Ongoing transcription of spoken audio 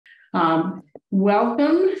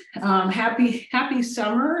Welcome. Happy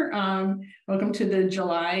summer. Welcome to the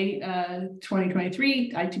July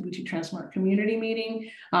 2023 I2B2 Transmart Community Meeting.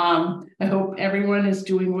 I hope everyone is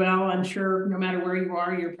doing well. I'm sure no matter where you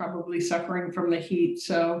are, you're probably suffering from the heat.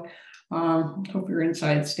 So hope you're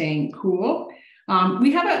inside staying cool.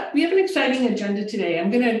 We have an exciting agenda today.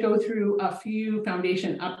 I'm going to go through a few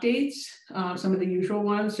foundation updates, some of the usual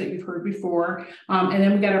ones that you've heard before, and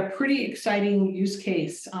then we got a pretty exciting use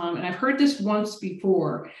case. And I've heard this once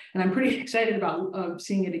before, and I'm pretty excited about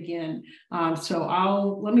seeing it again. So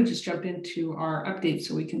let me just jump into our updates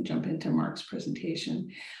so we can jump into Mark's presentation.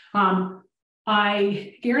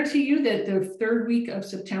 I guarantee you that the third week of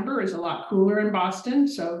September is a lot cooler in Boston.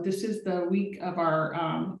 So this is the week of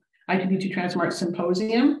our I2B2 Transmart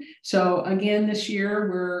Symposium. So again, this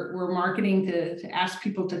year we're marketing to ask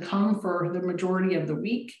people to come for the majority of the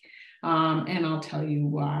week. And I'll tell you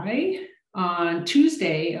why. On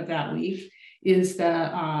Tuesday of that week is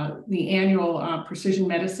the annual Precision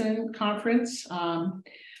Medicine Conference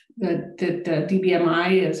that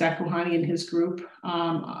DBMI, Zach Kohani and his group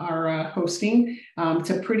are hosting.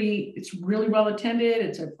 It's really well attended.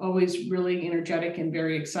 It's always really energetic and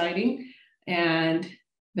very exciting. And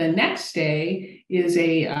the next day is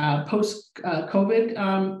a post-COVID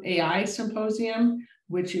AI symposium,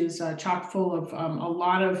 which is chock full of a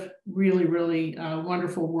lot of really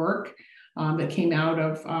wonderful work that came out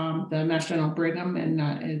of the Mass General Brigham,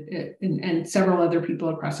 and several other people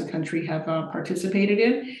across the country have participated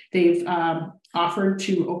in. They've offered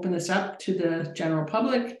to open this up to the general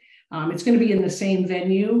public. It's going to be in the same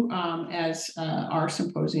venue as our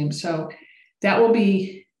symposium, so that will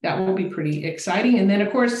be pretty exciting. And then,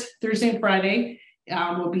 of course, Thursday and Friday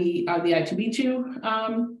will be the I2B2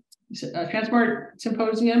 Transmart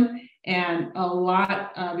Symposium, and a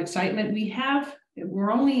lot of excitement.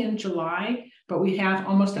 We're only in July, but we have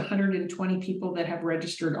almost 120 people that have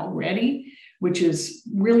registered already, which is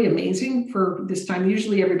really amazing for this time.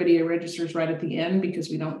 Usually everybody registers right at the end because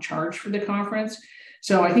we don't charge for the conference.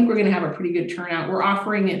 So I think we're going to have a pretty good turnout. We're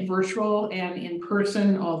offering it virtual and in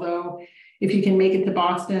person, although if you can make it to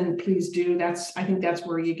Boston, please do. I think that's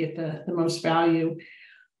where you get the most value.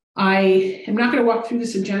 I am not going to walk through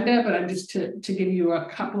this agenda, but I'm just to give you a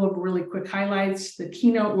couple of really quick highlights. The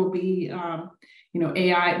keynote will be, the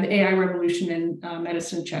AI revolution in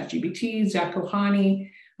medicine, ChatGPT, Zach Kohani.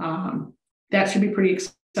 That should be pretty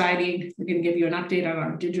exciting. We're going to give you an update on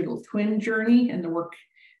our digital twin journey and the work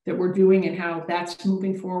that we're doing and how that's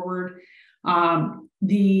moving forward.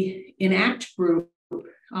 The Enact group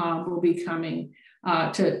will be coming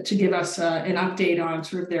to give us an update on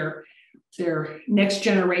sort of their next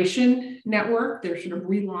generation network. They're sort of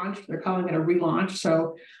relaunched. They're calling it a relaunch.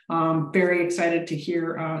 So very excited to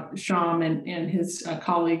hear Sham and his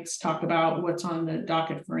colleagues talk about what's on the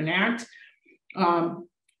docket for Enact. And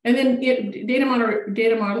then data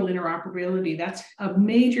model interoperability. That's a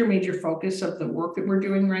major focus of the work that we're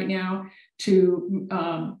doing right now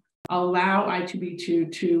to allow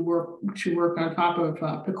I2B2 to work on top of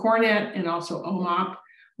PCORNet and also OMOP.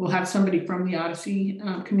 We'll have somebody from the Odyssey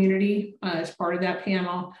community as part of that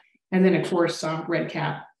panel. And then, of course,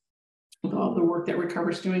 REDCap with all the work that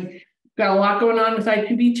Recover's doing. Got a lot going on with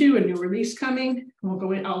I2B2, a new release coming. I'll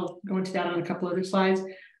go into that on a couple other slides.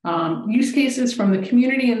 Use cases from the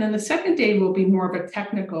community. And then the second day will be more of a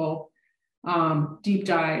technical deep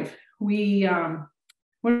dive.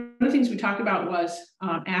 One of the things we talked about was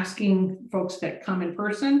asking folks that come in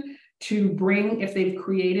person to bring, if they've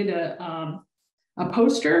created a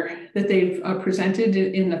poster that they've presented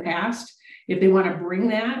in the past, if they want to bring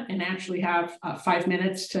that and actually have 5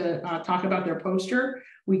 minutes to talk about their poster,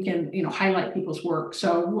 we can highlight people's work.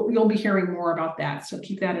 So you'll be hearing more about that. So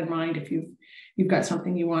keep that in mind if you've got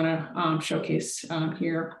something you want to showcase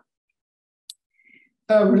here.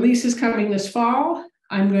 Release is coming this fall.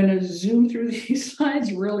 I'm going to zoom through these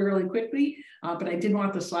slides really quickly, but I did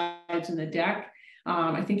want the slides in the deck.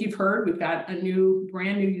 I think you've heard we've got a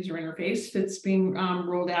brand new user interface that's being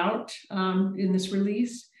rolled out in this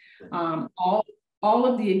release. All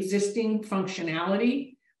of the existing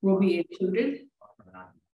functionality will be included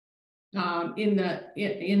in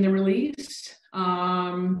the release.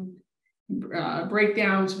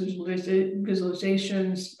 Breakdowns,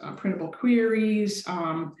 visualizations, printable queries.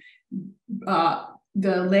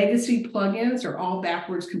 The legacy plugins are all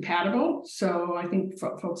backwards compatible. So I think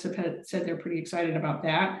folks have said they're pretty excited about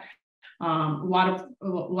that. A lot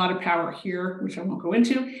of power here, which I won't go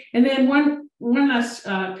into. And then one last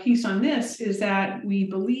piece on this is that we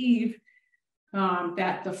believe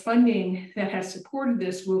that the funding that has supported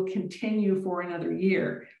this will continue for another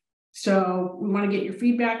year. So we want to get your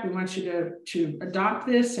feedback. We want you to adopt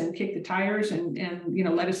this and kick the tires and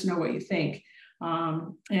let us know what you think.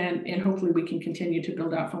 And hopefully we can continue to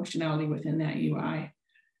build out functionality within that UI.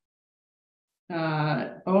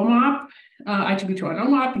 OMOP, I2B2 on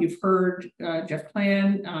OMOP. You've heard Jeff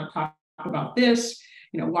Plan talk about this.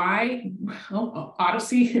 Why? Well, the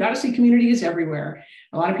Odyssey community is everywhere.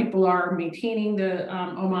 A lot of people are maintaining the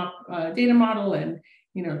OMOP data model, and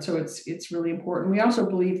so it's really important. We also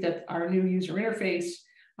believe that our new user interface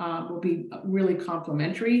will be really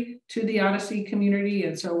complementary to the Odyssey community,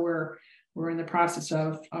 and so we're in the process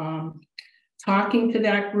of talking to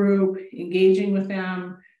that group, engaging with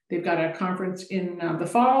them. They've got a conference in the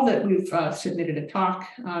fall that we've submitted a talk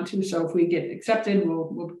to. So if we get accepted,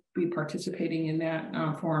 we'll be participating in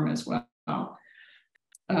that forum as well.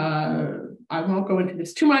 I won't go into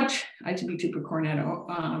this too much. I2B2 ProCornet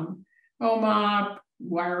OMOP,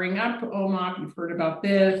 wiring up OMOP. You've heard about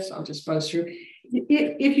this. I'll just buzz through.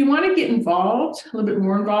 If you want to get involved, a little bit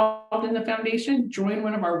more involved in the foundation, join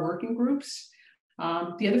one of our working groups.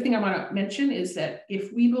 The other thing I want to mention is that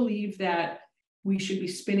if we believe that we should be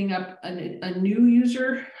spinning up a new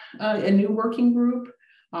user, a new working group,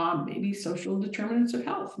 maybe social determinants of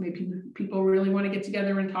health. Maybe people really want to get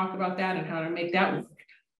together and talk about that and how to make that work.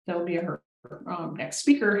 That'll be our next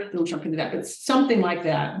speaker. They'll jump into that, but something like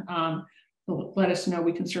that. Let us know.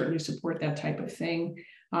 We can certainly support that type of thing.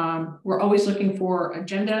 We're always looking for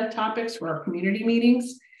agenda topics for our community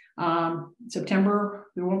meetings. September,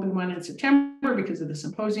 there won't be one in September because of the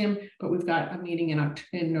symposium, but we've got a meeting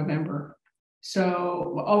in November.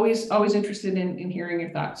 So always interested in hearing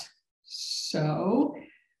your thoughts. So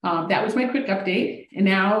that was my quick update. And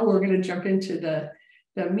now we're going to jump into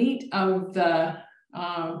the meat of the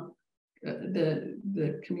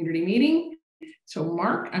community meeting. So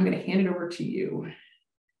Mark, I'm going to hand it over to you.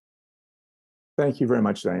 Thank you very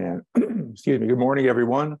much, Diane. Excuse me. Good morning,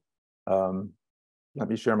 everyone. Let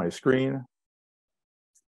me share my screen.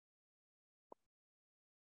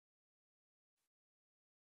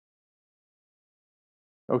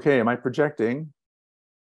 Okay, am I projecting?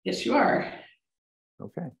 Yes, you are.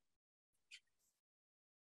 Okay.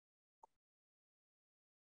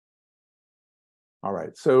 All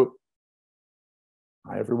right, so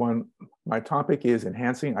hi, everyone. My topic is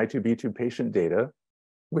enhancing I2B2 patient data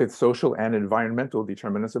with social and environmental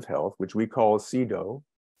determinants of health, which we call SEDoH.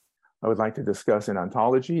 I would like to discuss an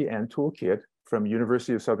ontology and toolkit from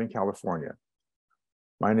University of Southern California.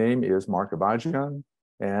 My name is Mark Abajian,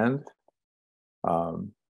 and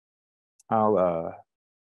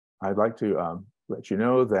I'd like to let you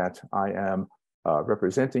know that I am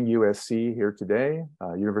representing USC here today,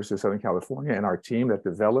 University of Southern California, and our team that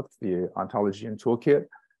developed the Ontology and Toolkit,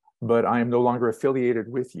 but I am no longer affiliated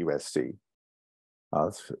with USC.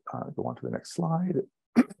 Let's go on to the next slide.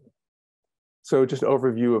 So just an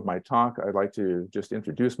overview of my talk, I'd like to just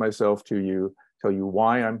introduce myself to you, tell you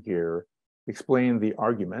why I'm here, explain the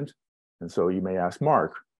argument. And so you may ask,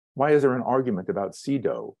 Mark, why is there an argument about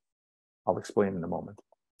SEDoH? I'll explain in a moment.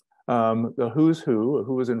 The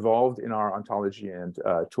who is involved in our ontology and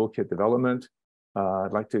toolkit development.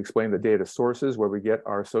 I'd like to explain the data sources where we get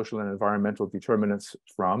our social and environmental determinants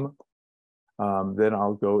from. Then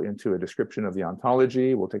I'll go into a description of the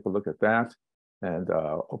ontology. We'll take a look at that and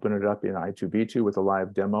open it up in I2B2 with a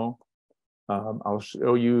live demo. I'll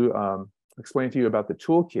show you, explain to you about the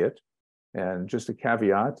toolkit. And just a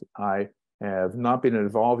caveat, I have not been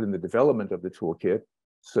involved in the development of the toolkit.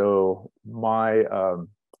 So my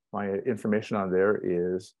information on there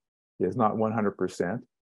is not 100%,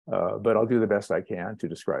 but I'll do the best I can to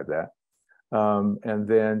describe that. And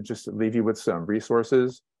then just leave you with some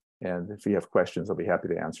resources. And if you have questions, I'll be happy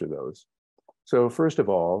to answer those. So first of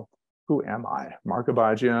all, who am I? Mark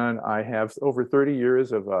Abajian. I have over 30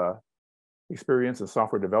 years of experience in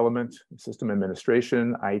software development, system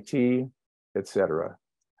administration, IT, etc.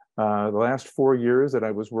 The last 4 years that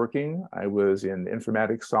I was working, I was in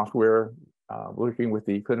informatics software, working with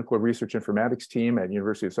the clinical research informatics team at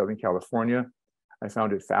University of Southern California. I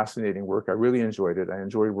found it fascinating work. I really enjoyed it. I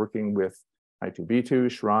enjoyed working with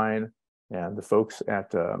I2B2, Shrine, and the folks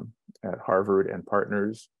at Harvard and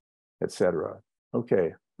partners, etc.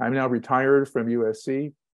 Okay, I'm now retired from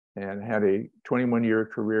USC and had a 21-year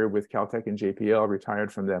career with Caltech and JPL,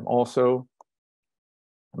 retired from them also.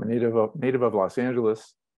 I'm a native of Los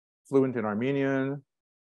Angeles, fluent in Armenian.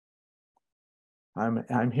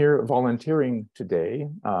 I'm here volunteering today.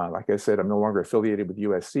 Like I said, I'm no longer affiliated with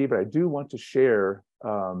USC, but I do want to share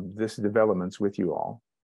this developments with you all.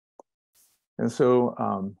 And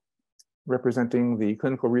so representing the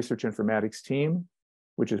Clinical Research Informatics team,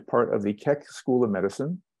 which is part of the Keck School of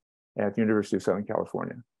Medicine at the University of Southern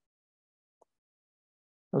California.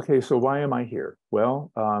 Okay, so why am I here?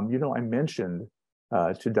 Well, you know, I mentioned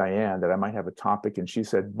to Diane that I might have a topic, and she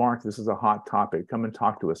said, Mark, this is a hot topic. Come and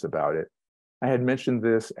talk to us about it. I had mentioned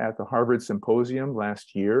this at the Harvard Symposium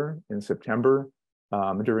last year in September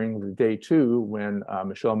during the day 2 when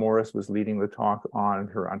Michelle Morris was leading the talk on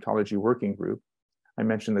her ontology working group. I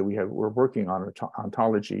mentioned that we're working on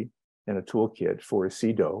ontology and a toolkit for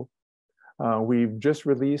SEDoH. We've just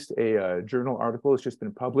released a journal article. It's just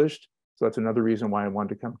been published. So that's another reason why I wanted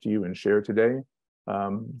to come to you and share today.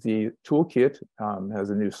 The toolkit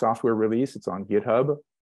has a new software release. It's on GitHub.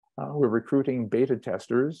 We're recruiting beta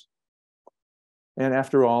testers. And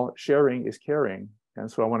after all, sharing is caring.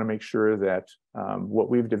 And so I want to make sure that what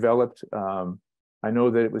we've developed, I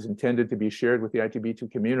know that it was intended to be shared with the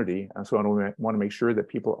ITB2 community. And so I want to make sure that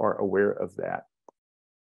people are aware of that.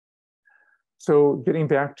 So getting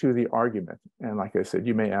back to the argument, and like I said,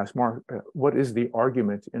 you may ask, Mark, what is the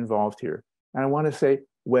argument involved here? And I want to say,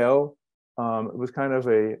 well, it was kind of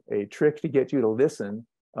a trick to get you to listen.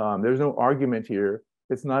 There's no argument here.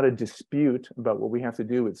 It's not a dispute about what we have to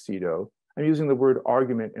do with SEDoH. I'm using the word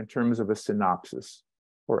argument in terms of a synopsis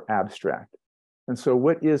or abstract. And so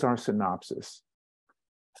what is our synopsis?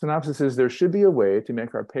 Synopsis is there should be a way to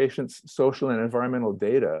make our patients' social and environmental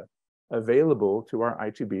data available to our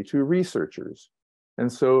I2B2 researchers.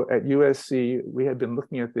 And so at USC, we had been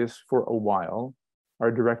looking at this for a while.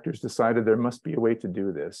 Our directors decided there must be a way to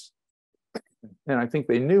do this. And I think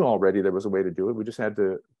they knew already there was a way to do it. We just had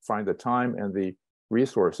to find the time and the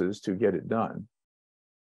resources to get it done.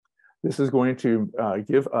 This is going to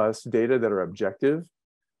give us data that are objective,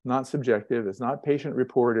 not subjective. It's not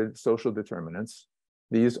patient-reported social determinants.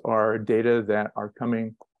 These are data that are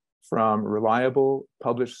coming from reliable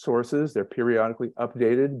published sources. They're periodically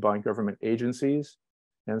updated by government agencies.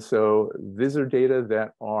 And so these are data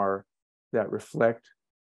that reflect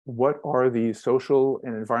what are the social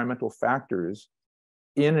and environmental factors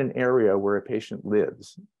in an area where a patient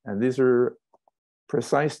lives. And these are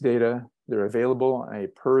precise data. They're available on a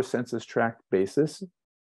per census tract basis.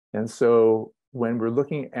 And so when we're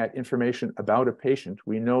looking at information about a patient,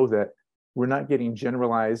 we know that we're not getting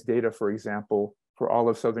generalized data, for example, for all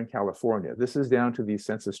of Southern California. This is down to the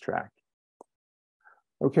census tract.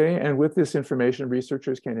 Okay, and with this information,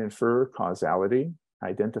 researchers can infer causality,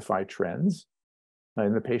 identify trends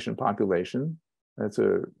in the patient population. It's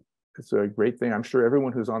a great thing. I'm sure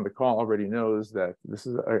everyone who's on the call already knows that this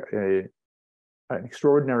is an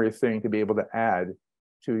extraordinary thing to be able to add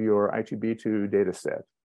to your I2B2 data set.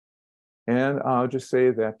 And I'll just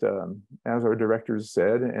say that, as our directors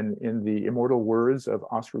said, and in the immortal words of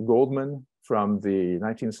Oscar Goldman from the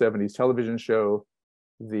 1970s television show,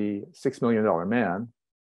 The $6 Million Man,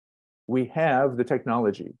 we have the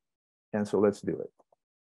technology, and so let's do it.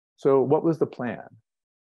 So what was the plan?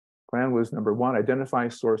 Plan was, number one, identify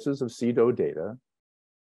sources of SEDoH data.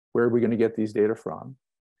 Where are we going to get these data from?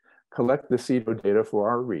 Collect the SEDoH data for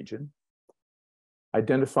our region.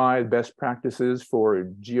 Identify best practices for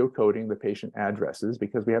geocoding the patient addresses,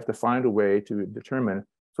 because we have to find a way to determine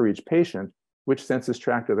for each patient which census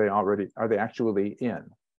tract are they actually in,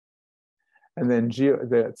 and then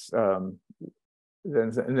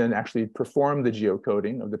then actually perform the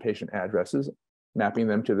geocoding of the patient addresses, mapping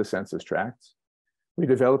them to the census tracts. We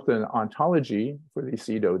developed an ontology for the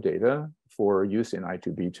SEDoH data for use in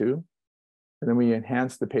I2B2, and then we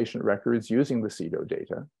enhanced the patient records using the SEDoH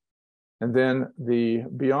data. And then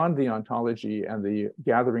beyond the ontology and the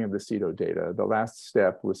gathering of the SEDoH data, the last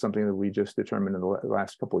step was something that we just determined in the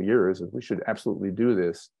last couple of years, is we should absolutely do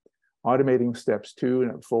this, automating steps 2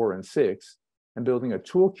 and 4 and 6, and building a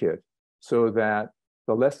toolkit so that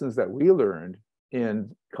the lessons that we learned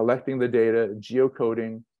in collecting the data,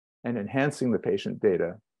 geocoding, and enhancing the patient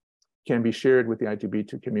data can be shared with the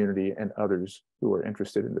I2B2 community and others who are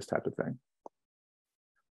interested in this type of thing.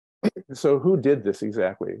 So who did this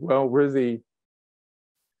exactly? Well, we're the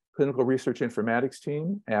clinical research informatics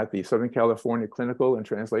team at the Southern California Clinical and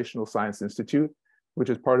Translational Science Institute,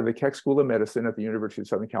 which is part of the Keck School of Medicine at the University of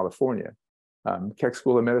Southern California. Keck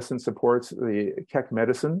School of Medicine supports the Keck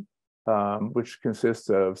Medicine, which consists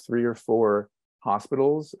of 3 or 4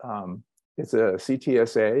 hospitals. It's a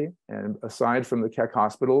CTSA, and aside from the Keck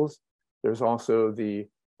hospitals, there's also the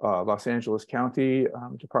Los Angeles County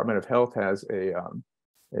Department of Health has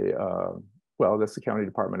well, that's the County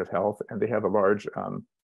Department of Health, and they have a large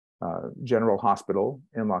general hospital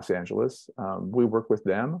in Los Angeles. We work with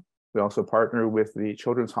them. We also partner with the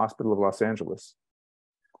Children's Hospital of Los Angeles.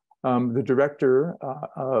 The director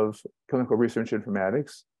of clinical research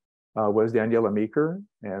informatics was Daniela Meeker.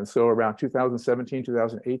 And so around 2017,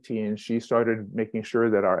 2018, she started making sure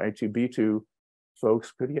that our I2B2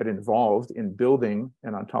 folks could get involved in building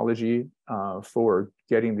an ontology for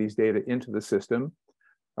getting these data into the system.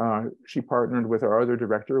 She partnered with our other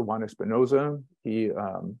director, Juan Espinoza. He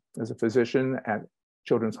is a physician at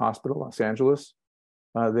Children's Hospital, Los Angeles.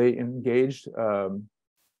 They engaged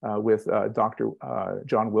with Dr.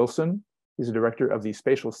 John Wilson. He's a director of the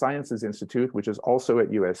Spatial Sciences Institute, which is also at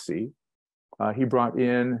USC. He brought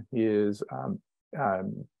in his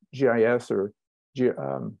GIS or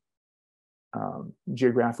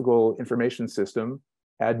Geographical Information System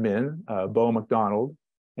admin, Bo McDonald,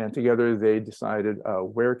 and together they decided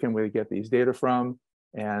where can we get these data from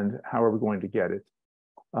and how are we going to get it.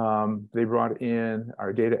 They brought in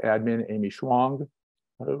our data admin, Amy Schwang,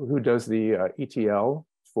 who does the ETL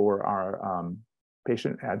for our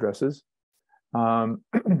patient addresses. And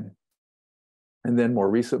then more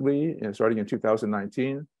recently, starting in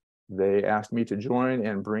 2019, they asked me to join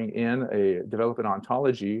and bring in develop an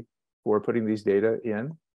ontology for putting these data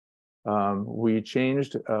in. We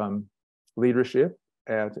changed leadership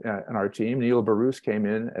in our team. Neil Barouse came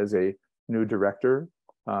in as a new director.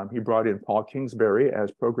 He brought in Paul Kingsbury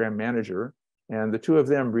as program manager, and the two of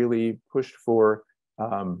them really pushed for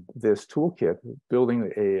this toolkit,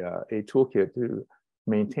 building a toolkit to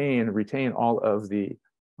maintain, retain all the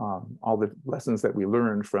lessons that we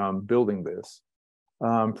learned from building this.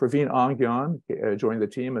 Praveen Angyan joined the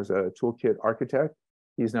team as a toolkit architect.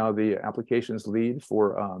 He's now the applications lead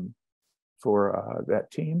for that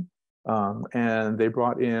team. And they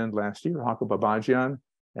brought in last year Mark Abajian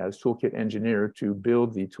as toolkit engineer to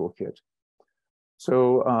build the toolkit.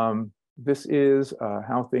 So this is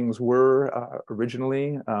how things were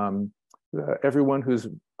originally. Everyone who's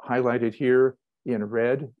highlighted here in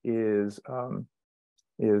red is a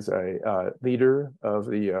leader of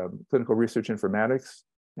the clinical research informatics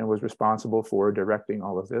and was responsible for directing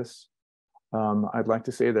all of this. I'd like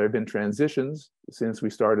to say there have been transitions since we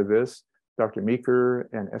started this. Dr. Meeker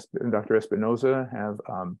and Dr. Espinoza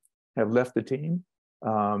have left the team.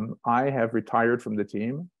 I have retired from the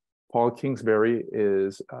team. Paul Kingsbury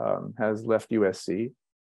has left USC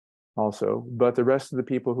also, but the rest of the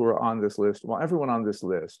people who are on this list, well, everyone on this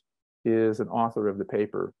list is an author of the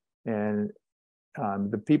paper. And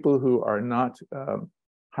the people who are not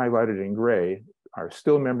highlighted in gray are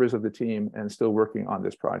still members of the team and still working on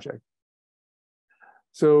this project.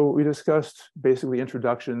 So we discussed basically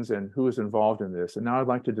introductions and who is involved in this. And now I'd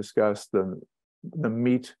like to discuss the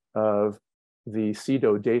meat of the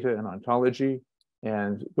SEDoH data and ontology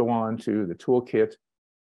and go on to the toolkit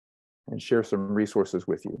and share some resources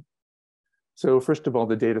with you. So first of all,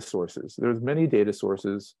 the data sources. There's many data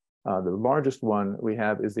sources. The largest one we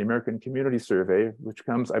have is the American Community Survey, which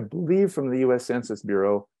comes, I believe, from the US Census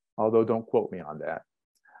Bureau, although don't quote me on that.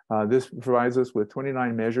 This provides us with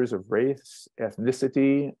 29 measures of race,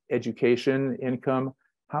 ethnicity, education, income,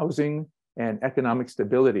 housing, and economic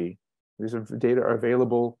stability. These data are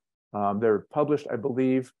available. They're published, I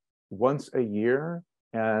believe, once a year,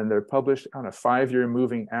 and they're published on a 5-year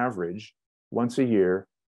moving average once a year.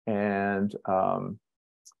 And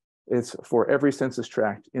it's for every census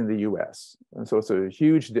tract in the US. And so it's a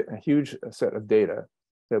huge set of data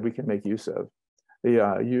that we can make use of.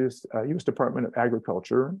 The US Department of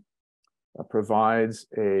Agriculture provides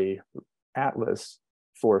an atlas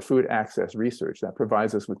for food access research that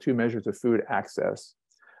provides us with 2 measures of food access.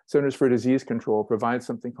 Centers for Disease Control provides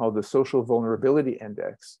something called the Social Vulnerability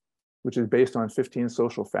Index, which is based on 15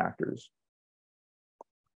 social factors.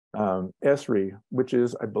 ESRI, which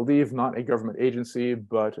is, I believe, not a government agency,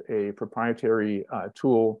 but a proprietary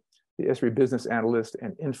tool, the ESRI Business Analyst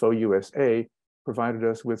and Info USA provided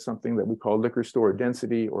us with something that we call liquor store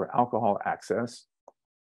density or alcohol access.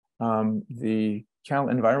 The Cal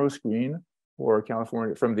Enviro Screen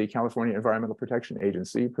from the California Environmental Protection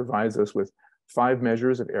Agency provides us with 5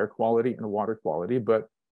 measures of air quality and water quality, but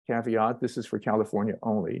caveat, this is for California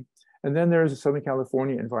only. And then there's the Southern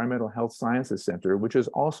California Environmental Health Sciences Center, which is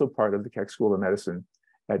also part of the Keck School of Medicine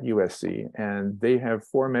at USC. And they have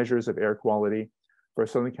 4 measures of air quality for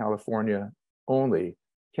Southern California only.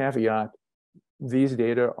 Caveat, these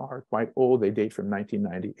data are quite old. They date from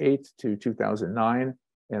 1998 to 2009.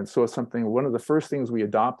 And so it's one of the first things we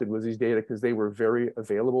adopted was these data because they were very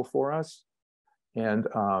available for us. And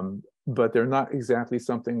but they're not exactly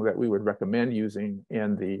something that we would recommend using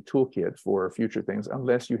in the toolkit for future things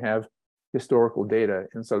unless you have historical data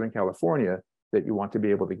in Southern California that you want to be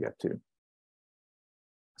able to get to.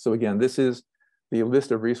 So again, this is the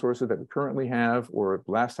list of resources that we currently have, or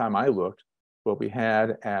last time I looked, what we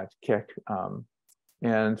had at Keck.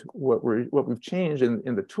 And what we've changed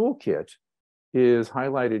in the toolkit is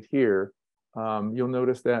highlighted here. you'll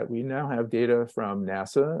notice that we now have data from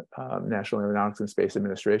NASA, National Aeronautics and Space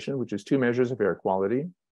Administration, which is 2 measures of air quality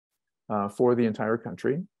for the entire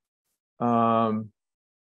country. The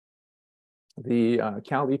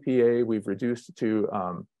Cal EPA, we've reduced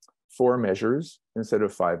to 4 measures instead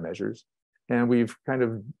of 5 measures. And we've kind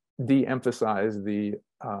of de-emphasized the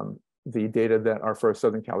data that are for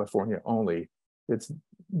Southern California only. It's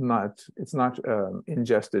not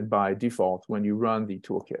ingested by default when you run the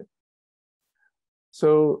toolkit.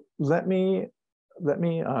 So let me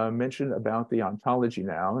mention about the ontology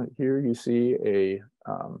now. Here you see a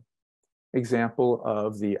example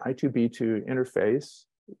of the I2B2 interface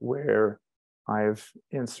where I've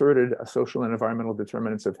inserted a social and environmental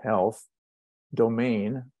determinants of health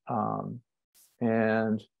domain.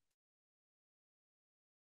 And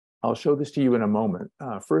I'll show this to you in a moment.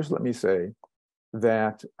 First, let me say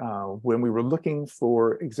that when we were looking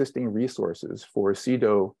for existing resources for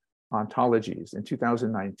SEDoH ontologies in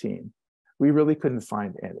 2019, we really couldn't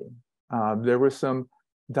find any. There were some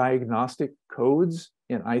diagnostic codes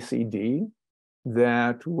in ICD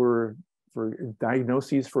that were for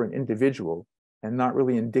diagnoses for an individual and not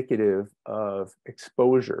really indicative of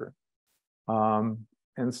exposure.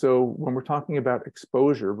 And so when we're talking about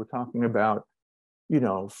exposure, we're talking about, you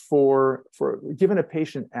know, for given a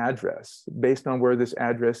patient address, based on where this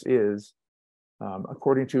address is,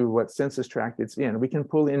 according to what census tract it's in, we can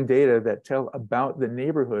pull in data that tell about the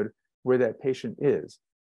neighborhood where that patient is.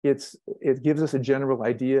 It gives us a general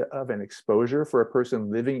idea of an exposure for a person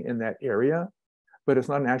living in that area, but it's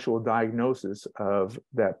not an actual diagnosis of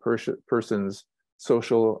that person's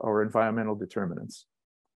social or environmental determinants.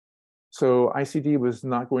 So ICD was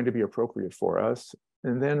not going to be appropriate for us.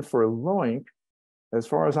 And then for LOINC, as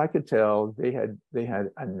far as I could tell, they had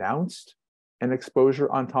announced an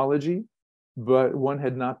exposure ontology, but one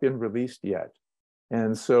had not been released yet.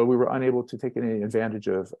 And so we were unable to take any advantage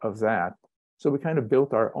of that. So we kind of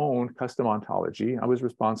built our own custom ontology. I was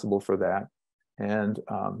responsible for that. And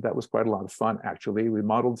that was quite a lot of fun, actually. We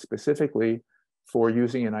modeled specifically for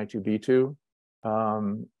using an I2B2.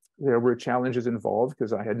 There were challenges involved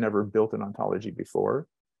because I had never built an ontology before.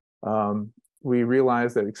 We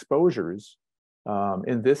realized that exposures,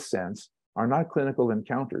 in this sense, are not clinical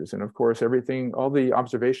encounters. And of course, all the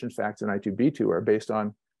observation facts in I2B2 are based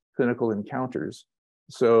on clinical encounters.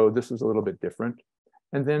 So this is a little bit different.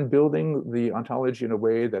 And then building the ontology in a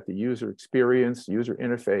way that the user experience, user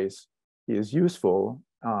interface is useful.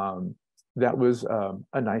 That was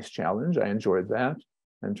a nice challenge. I enjoyed that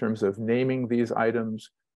in terms of naming these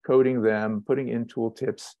items, coding them, putting in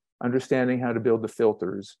tooltips, understanding how to build the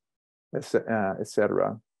filters, et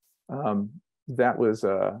cetera. That was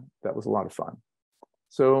a lot of fun.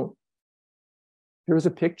 So here's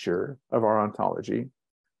a picture of our ontology.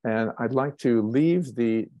 And I'd like to leave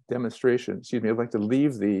the demonstration, excuse me, I'd like to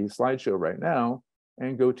leave the slideshow right now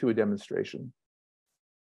and go to a demonstration.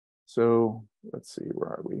 So let's see, where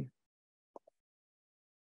are we?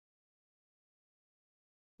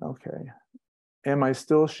 Okay. Am I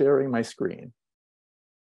still sharing my screen?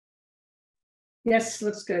 Yes,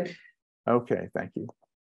 looks good. Okay, thank you.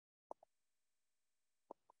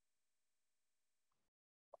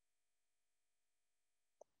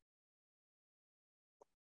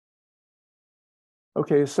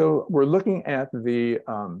 Okay, so we're looking at the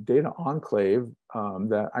data enclave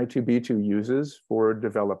that I2B2 uses for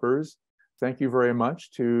developers. Thank you very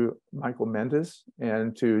much to Michael Mendes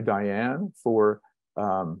and to Diane for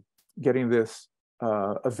getting this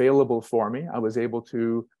available for me. I was able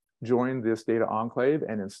to join this data enclave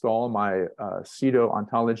and install my SEDoH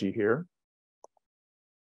ontology here.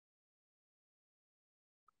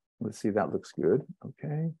 Let's see, that looks good.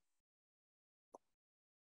 Okay.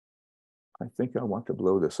 I think I want to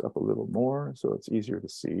blow this up a little more so it's easier to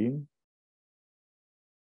see.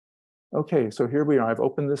 Okay, so here we are. I've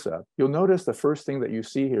opened this up. You'll notice the first thing that you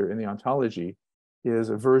see here in the ontology is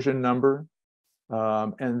a version number.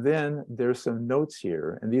 And then there's some notes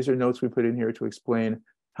here. And these are notes we put in here to explain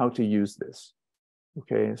how to use this.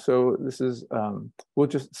 Okay, so this is, we'll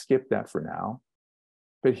just skip that for now.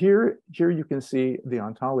 But here you can see the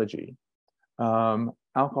ontology.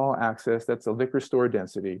 Alcohol access, that's a liquor store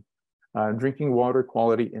density. Drinking water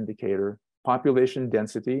quality indicator, population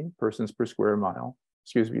density, persons per square mile,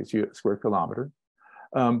 excuse me, it's square kilometer.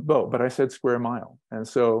 But I said square mile. And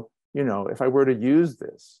so, you know, if I were to use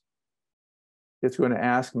this, it's going to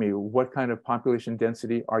ask me what kind of population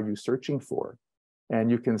density are you searching for?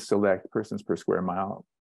 And you can select persons per square mile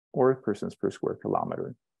or persons per square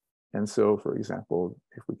kilometer. And so, for example,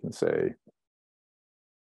 if we can say,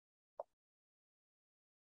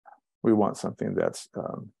 we want something that's,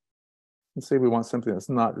 let's say we want something that's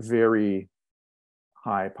not very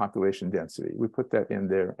high population density. We put that in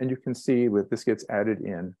there, and you can see with this gets added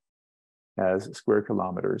in as square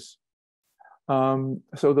kilometers.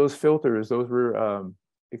 So those filters, those were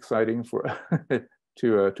exciting for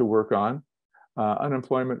to work on.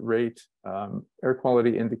 Unemployment rate, air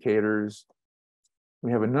quality indicators.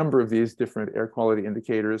 We have a number of these different air quality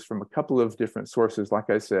indicators from a couple of different sources. Like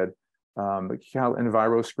I said, the Cal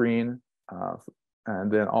Enviro Screen,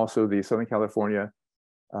 and then also the Southern California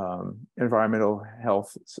Environmental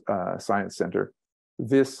Health Science Center.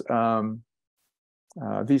 These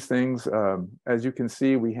things, as you can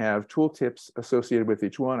see, we have tooltips associated with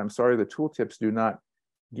each one. I'm sorry, the tooltips do not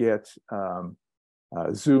get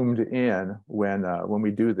zoomed in when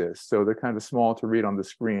we do this. So they're kind of small to read on the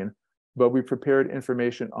screen, but we prepared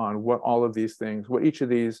information on what all of these things, what each of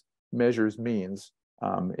these measures means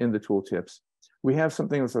in the tooltips. We have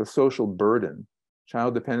something that's a social burden,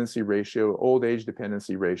 child dependency ratio, old age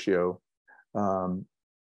dependency ratio.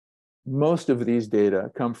 Most of these data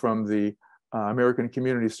come from the American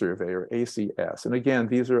Community Survey, or ACS. And again,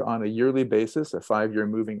 these are on a yearly basis, a 5-year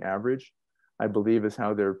moving average, I believe is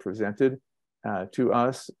how they're presented to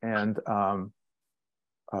us. And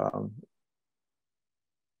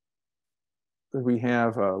we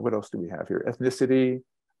have, what else do we have here? Ethnicity,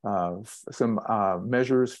 some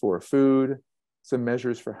measures for food, some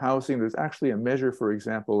measures for housing. There's actually a measure, for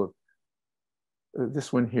example, of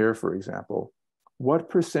this one here, for example. What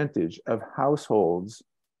percentage of households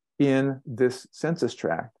in this census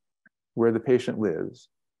tract where the patient lives,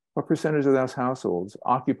 what percentage of those households,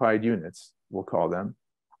 occupied units, we'll call them,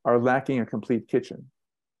 are lacking a complete kitchen?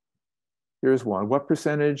 Here's one. What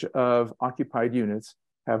percentage of occupied units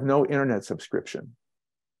have no internet subscription?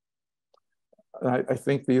 I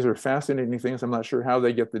think these are fascinating things. I'm not sure how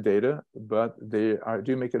they get the data, but they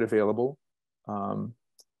do make it available.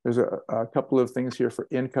 There's a couple of things here for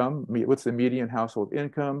income. What's the median household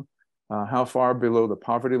income? How far below the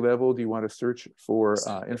poverty level do you want to search for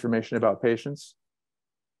information about patients?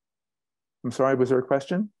 I'm sorry, was there a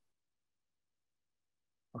question?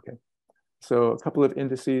 Okay, so a couple of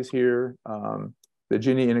indices here. The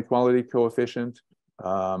Gini inequality coefficient,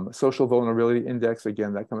 social vulnerability index,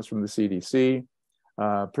 again, that comes from the CDC.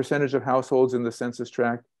 Percentage of households in the census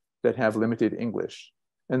tract that have limited English,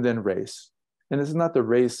 and then race. And this is not the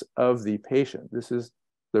race of the patient. This is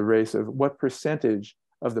the race of what percentage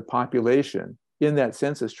of the population in that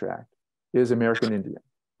census tract is American Indian,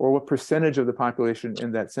 or what percentage of the population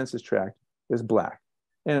in that census tract is Black.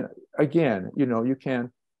 And again, you know, you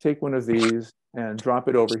can take one of these and drop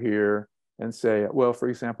it over here and say, well, for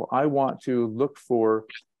example, I want to look for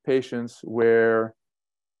patients where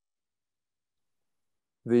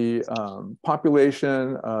the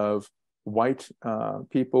population of white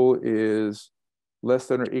people is less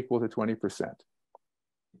than or equal to 20%.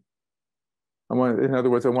 In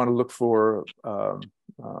other words, I want to look for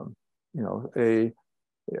you know, a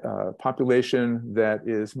population that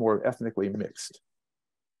is more ethnically mixed.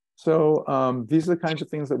 So these are the kinds of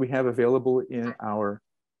things that we have available in our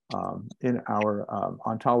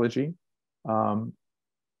ontology. Are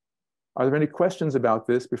there any questions about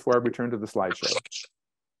this before I return to the slideshow?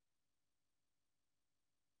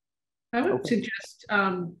 I would suggest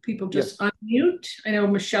people just unmute. I know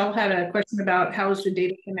Michelle had a question about how is the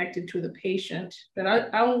data connected to the patient, but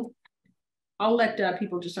I'll let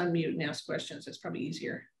people just unmute and ask questions. That's probably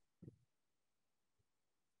easier.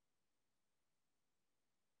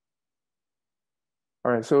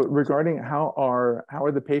 All right, so regarding how are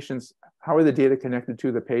the data connected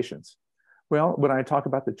to the patients? Well, when I talk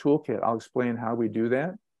about the toolkit, I'll explain how we do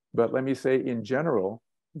that. But let me say in general,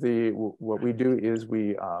 what we do is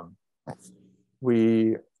we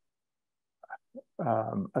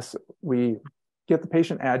get the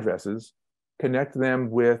patient addresses, connect them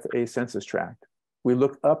with a census tract. We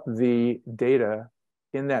look up the data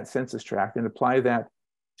in that census tract and apply that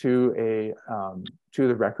to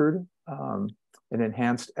the record, an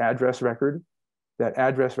enhanced address record. That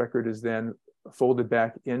address record is then folded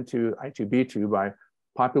back into I2B2 by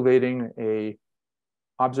populating a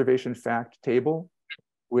observation fact table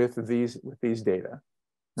with these data.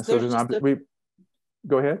 And so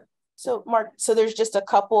go ahead. So Mark, so there's just a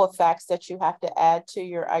couple of facts that you have to add to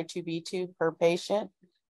your I2B2 per patient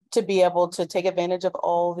to be able to take advantage of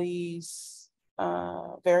all these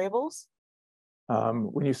variables?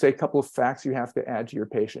 When you say a couple of facts you have to add to your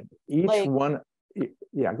patient,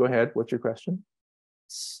 yeah, go ahead. What's your question?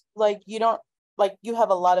 Like you have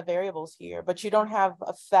a lot of variables here, but you don't have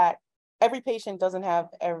a fact. Every patient doesn't have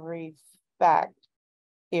every fact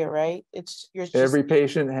here, right? Every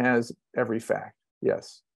patient has every fact.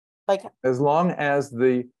 Yes. Like as long as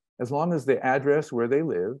the address where they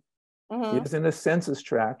live is in a census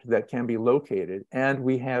tract that can be located, and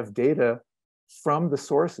we have data from the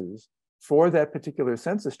sources for that particular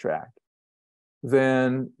census tract,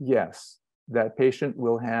 then yes, that patient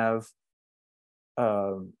will have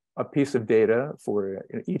a piece of data for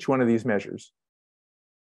each one of these measures.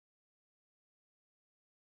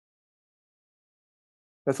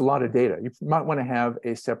 That's a lot of data. You might want to have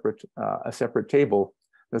a separate table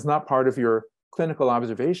that's not part of your clinical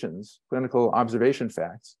observation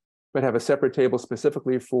facts, but have a separate table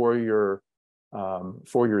specifically for your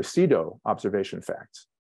SEDoH observation facts.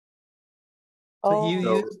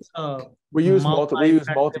 So we use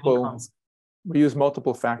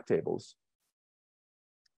multiple fact tables.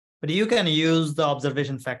 But you can use the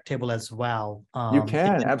observation fact table as well. You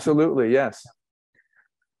can, absolutely, yes.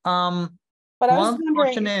 But I was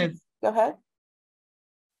wondering, go ahead.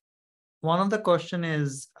 One of the question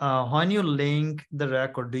is, when you link the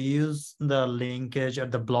record, do you use the linkage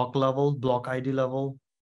at the block level, block ID level?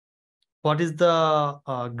 What is the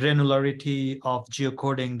granularity of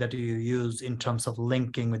geocoding that you use in terms of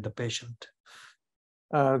linking with the patient?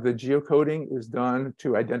 The geocoding is done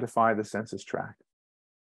to identify the census tract.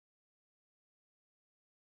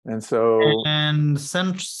 And so, and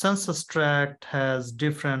census tract has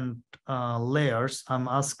different layers. I'm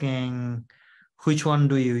asking, which one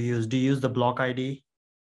do you use? Do you use the block ID?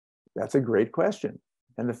 That's a great question.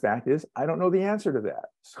 And the fact is, I don't know the answer to that.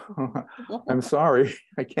 So I'm sorry,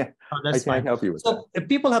 I can't help you with that. So if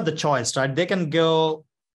people have the choice, right? They can go,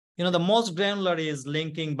 the most granular is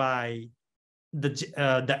linking by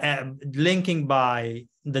linking by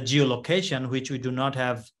the geolocation, which we do not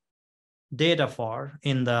have data for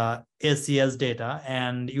in the ACS data,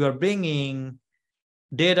 and you are bringing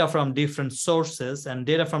data from different sources, and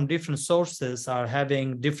data from different sources are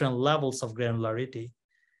having different levels of granularity.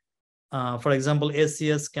 For example,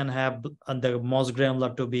 ACS can have the most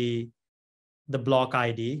granular to be the block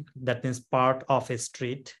ID, that means part of a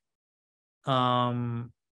street.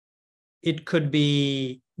 It could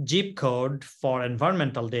be zip code for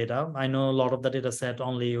environmental data. I know a lot of the data set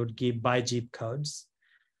only would give by zip codes.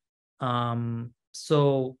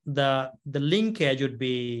 So the linkage would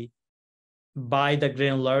be by the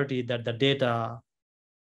granularity that the data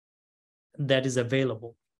that is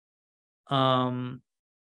available.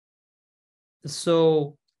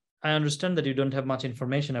 So I understand that you don't have much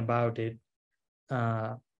information about it.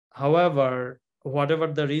 However, whatever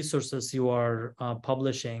the resources you are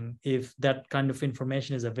publishing, if that kind of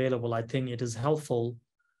information is available, I think it is helpful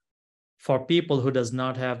for people who does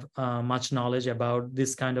not have much knowledge about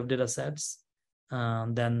this kind of data sets.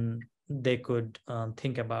 Then they could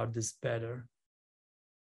think about this better.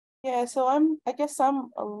 Yeah, so I guess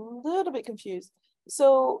I'm a little bit confused.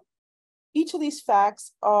 So each of these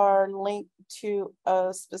facts are linked to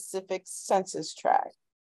a specific census tract.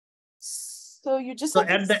 So you just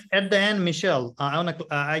at the end, Michelle,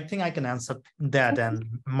 I think I can answer that,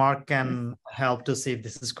 and Mark can help to see if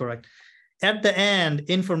this is correct. At the end,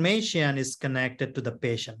 information is connected to the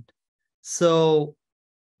patient. So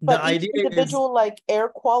but the idea individual is, like air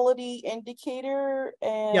quality indicator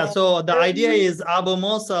and yeah. So the idea is Abu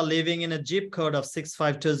Musa living in a zip code of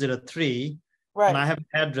 65203, right? And I have an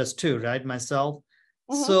address too, right, myself.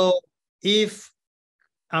 So if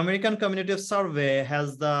American Community of Survey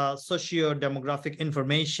has the socio-demographic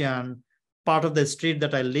information, part of the street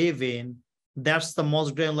that I live in, that's the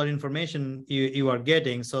most granular information you are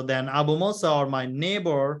getting. So then Abu Musa or my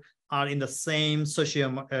neighbor are in the same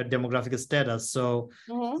socio-demographic status. So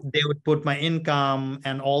they would put my income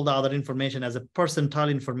and all the other information as a percentile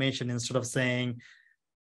information instead of saying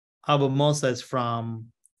Abu Musa is from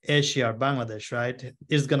Asia or Bangladesh, right?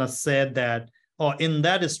 It's going to say that, oh, in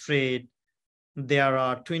that street, there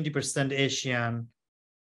are 20% Asian,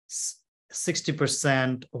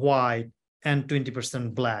 60% white, and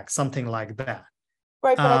 20% black, something like that.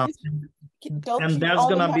 Right, but and that's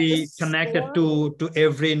going to be connected to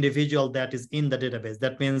every individual that is in the database.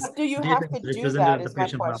 That means do you have to do that is my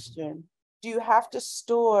question. Do you have to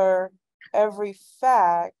store every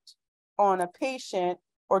fact on a patient,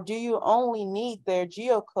 or do you only need their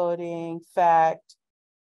geocoding fact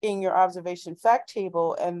in your observation fact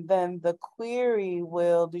table, and then the query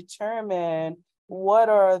will determine what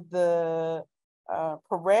are the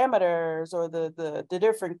parameters or the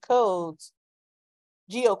different codes,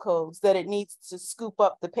 geocodes that it needs to scoop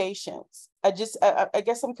up the patients? I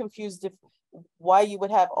guess I'm confused why you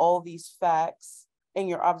would have all these facts in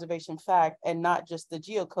your observation fact and not just the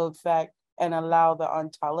geocode fact, and allow the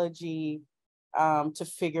ontology to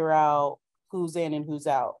figure out who's in and who's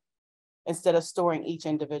out, instead of storing each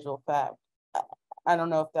individual fact. I don't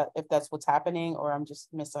know if that's what's happening, or I'm just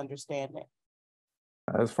misunderstanding.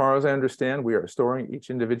 As far as I understand, we are storing each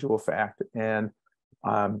individual fact. And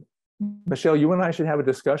Michelle, you and I should have a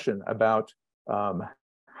discussion about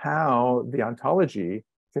how the ontology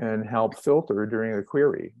can help filter during a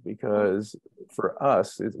query, because for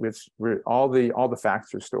us, all the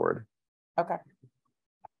facts are stored. Okay.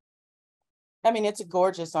 I mean, it's a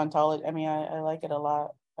gorgeous ontology. I mean, I like it a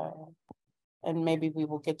lot. And maybe we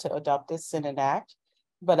will get to adopt this in an act,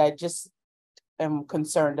 but I just am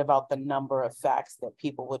concerned about the number of facts that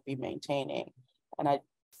people would be maintaining. And I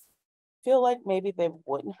feel like maybe they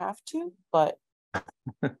wouldn't have to, but I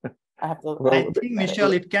have to. I think,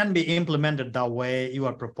 Michelle, it can be implemented the way you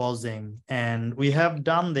are proposing. And we have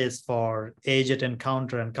done this for age at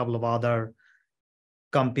encounter and a couple of other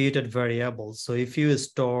computed variables. So if you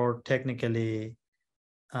store technically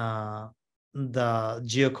the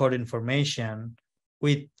geocode information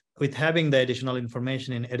with having the additional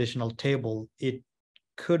information in additional table, it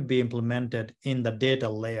could be implemented in the data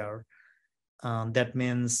layer. That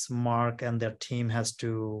means Mark and their team has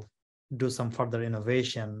to do some further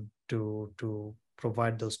innovation to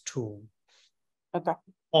provide those tools. Okay.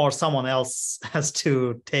 Or someone else has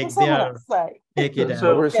to take it.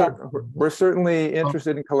 So we're certainly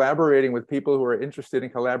interested in collaborating with people who are interested in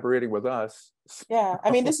collaborating with us. Yeah,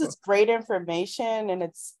 I mean, this is great information and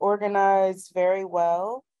it's organized very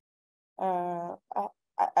well. I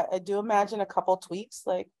do imagine a couple tweaks,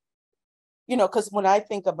 like, you know, because when I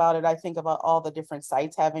think about it, I think about all the different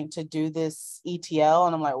sites having to do this ETL,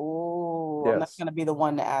 and I'm like, oh, yes. I'm not going to be the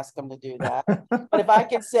one to ask them to do that. But if I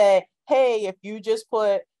could say, hey, if you just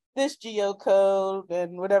put this geocode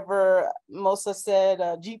and whatever Mosa said,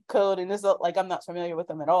 Jeep code, and this, like, I'm not familiar with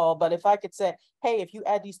them at all. But if I could say, hey, if you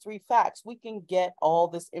add these 3 facts, we can get all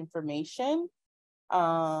this information,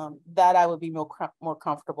 that I would be more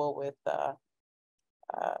comfortable with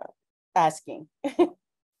asking.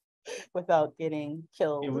 Without getting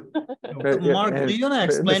killed. Mark, do you want to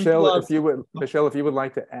explain Michelle, to us? Michelle, if you would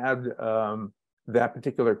like to add that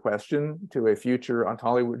particular question to a future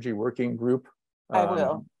ontology working group I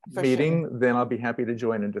will, meeting, sure. Then I'll be happy to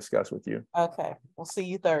join and discuss with you. Okay, we'll see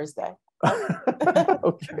you Thursday.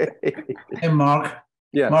 Okay. Hey, Mark.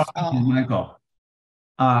 Yes. Mark, Michael.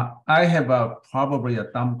 I have probably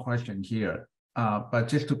a dumb question here, but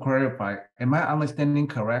just to clarify, am I understanding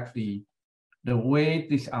correctly? The way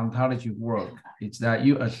this ontology works is that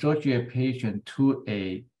you associate patient to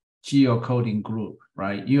a geocoding group,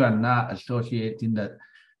 right? You are not trying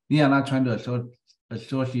to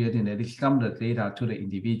associating at least some of the data to the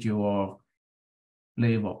individual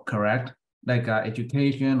level, correct? Like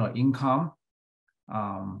education or income.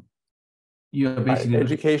 You're basically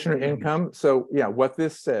education or income. So yeah, what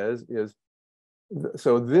this says is,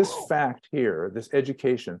 so this fact here, this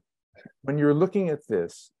education, when you're looking at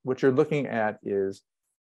this, what you're looking at is,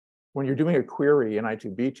 when you're doing a query in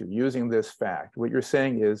I2B2 using this fact, what you're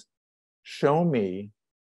saying is, show me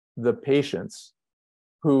the patients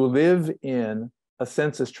who live in a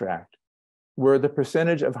census tract where the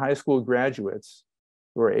percentage of high school graduates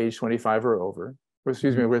who are age 25 or over, or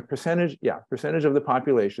excuse me, where percentage of the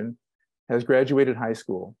population has graduated high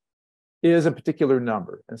school is a particular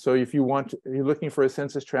number. And so if you're looking for a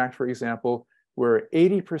census tract, for example, where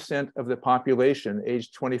 80% of the population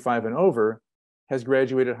aged 25 and over has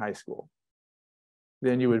graduated high school,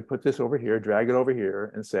 then you would put this over here, drag it over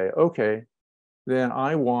here, and say, okay, then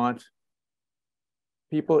I want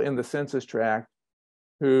people in the census tract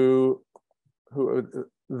who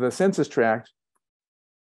the census tract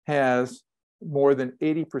has more than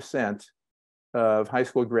 80% of high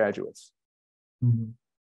school graduates. Mm-hmm.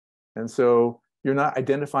 And so you're not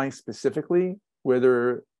identifying specifically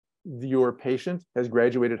whether your patient has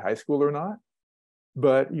graduated high school or not,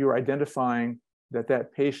 but you're identifying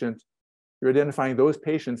you're identifying those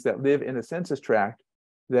patients that live in a census tract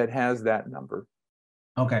that has that number.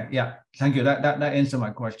 Okay, yeah, thank you. That answered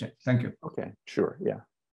my question. Thank you. Okay, sure, yeah.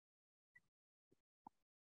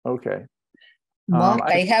 Okay. Mark,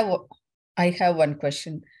 I have one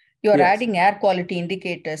question. You're adding air quality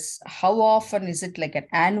indicators. How often is it, like an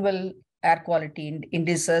annual air quality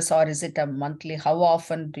indices, or is it a monthly? How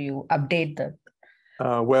often do you update the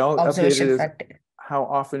observation factor? How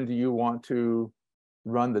often do you want to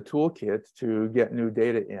run the toolkit to get new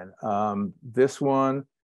data in? This one,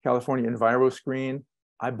 California EnviroScreen,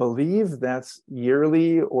 I believe that's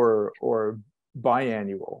yearly or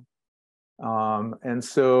biannual. And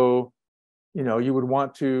so, you would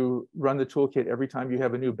want to run the toolkit every time you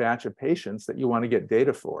have a new batch of patients that you want to get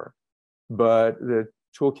data for. But the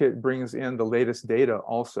toolkit brings in the latest data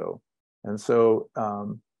also. And so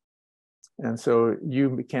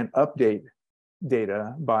you can update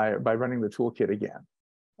data by running the toolkit again.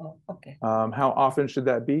 Oh, okay. How often should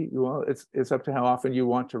that be? Well, it's up to how often you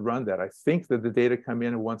want to run that. I think that the data come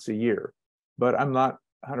in once a year, but I'm not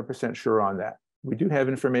 100% sure on that. We do have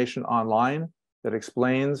information online that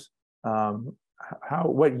explains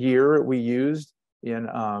what year we used in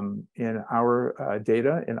our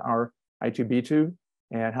data in our I2B2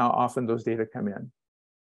 and how often those data come in.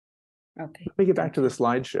 Okay. Let me get back to the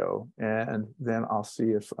slideshow, and then I'll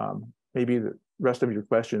see if maybe the rest of your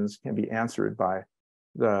questions can be answered by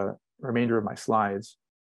the remainder of my slides.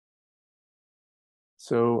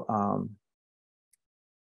 So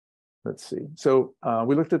let's see. So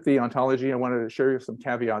we looked at the ontology. I wanted to share some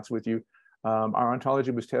caveats with you. Our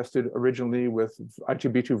ontology was tested originally with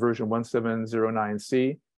I2B2 version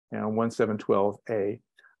 1709C and 1712A.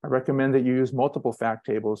 I recommend that you use multiple fact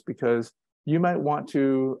tables because you might want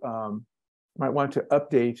to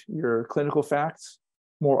update your clinical facts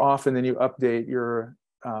more often than you update your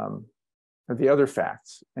the other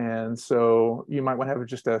facts, and so you might want to have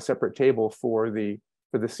just a separate table for the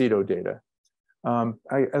SEDoH data.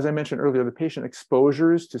 As I mentioned earlier, the patient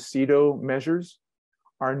exposures to SEDoH measures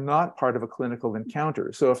are not part of a clinical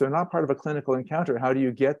encounter. So if they're not part of a clinical encounter, how do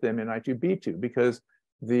you get them in I2B2? Because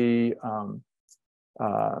the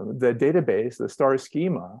database, the STAR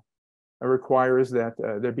schema, requires that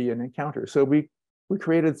there be an encounter. So we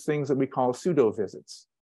created things that we call pseudo visits,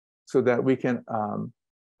 so that we can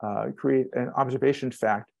create an observation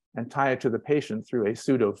fact and tie it to the patient through a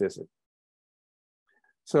pseudo visit.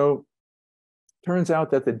 So turns out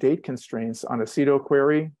that the date constraints on a SEDoH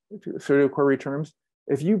query terms,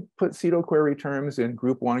 if you put SEDoH query terms in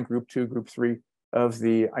group 1, group 2, group 3 of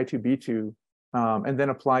the I2B2 and then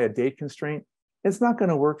apply a date constraint, it's not going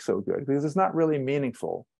to work so good because it's not really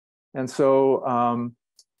meaningful. And so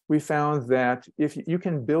we found that if you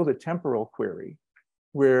can build a temporal query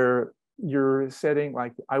where you're setting,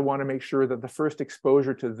 like, I want to make sure that the first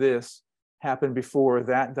exposure to this happened before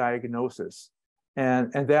that diagnosis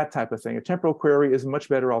and that type of thing. A temporal query is a much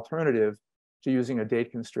better alternative to using a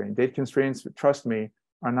date constraint. Date constraints, trust me,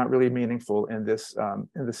 are not really meaningful in this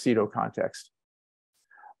in the SEDoH context.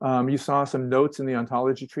 You saw some notes in the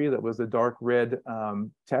ontology tree. That was the dark red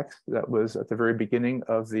text that was at the very beginning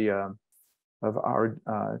of our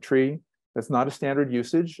tree. That's not a standard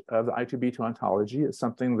usage of the I2B2 ontology. It's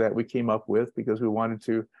something that we came up with because we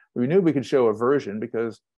knew we could show a version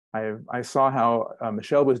because I saw how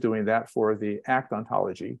Michelle was doing that for the ACT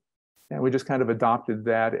ontology. And we just kind of adopted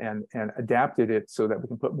that and adapted it so that we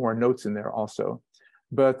can put more notes in there also.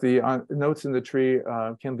 But the notes in the tree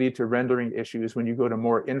can lead to rendering issues. When you go to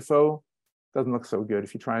more info, it doesn't look so good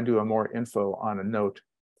if you try and do a more info on a note.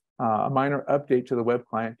 A minor update to the web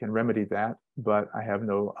client can remedy that, but I have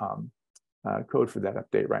no code for that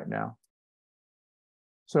update right now.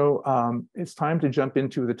 So it's time to jump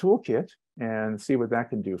into the toolkit and see what that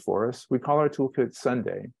can do for us. We call our toolkit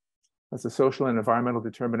Sunday. That's a social and environmental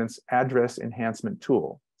determinants address enhancement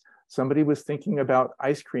tool. Somebody was thinking about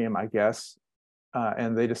ice cream, I guess,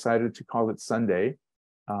 and they decided to call it Sunday.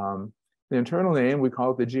 The internal name, we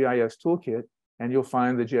call it the GIS toolkit, and you'll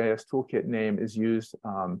find the GIS toolkit name is used,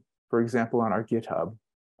 for example, on our GitHub,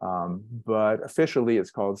 but officially it's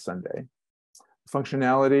called Sunday.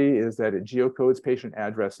 Functionality is that it geocodes patient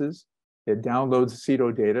addresses. It downloads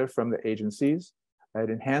SEDoH data from the agencies. It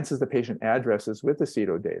enhances the patient addresses with the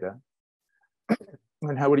SEDoH data.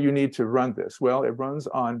 And how do you need to run this? Well, it runs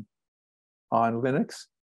on Linux,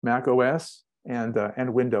 Mac OS,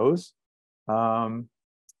 and Windows. You'll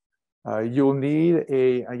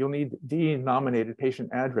need denominated patient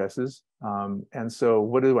addresses. And so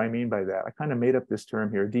what do I mean by that? I kind of made up this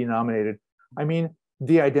term here, denominated. I mean,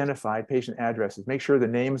 de-identified patient addresses. Make sure the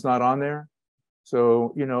name's not on there.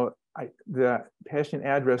 So, you know, the patient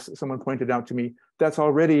address, someone pointed out to me, that's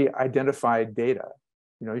already identified data.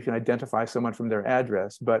 You know, you can identify someone from their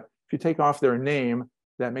address, but if you take off their name,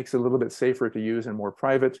 that makes it a little bit safer to use and more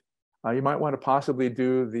private. You might want to possibly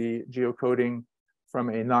do the geocoding from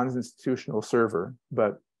a non-institutional server,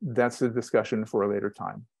 but that's a discussion for a later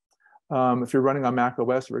time. If you're running on Mac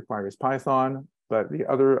OS, it requires Python, but the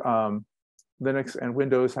other Linux and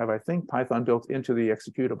Windows have, I think, Python built into the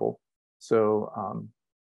executable. So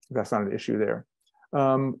that's not an issue there.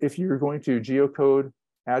 If you're going to geocode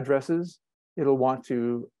addresses, it'll want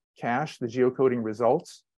to cache the geocoding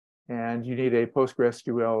results, and you need a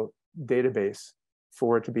PostgreSQL database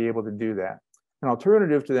for it to be able to do that. An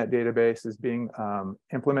alternative to that database is being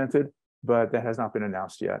implemented, but that has not been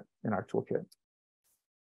announced yet in our toolkit.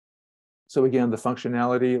 So again, the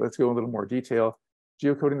functionality, let's go a little more detail.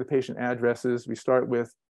 Geocoding the patient addresses, we start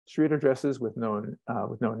with street addresses with no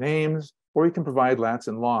names, or you can provide lats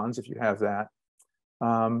and lawns if you have that.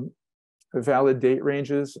 valid date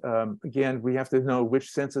ranges. Again, we have to know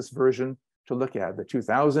which census version to look at, the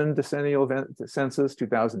 2000 decennial census,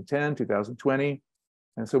 2010, 2020.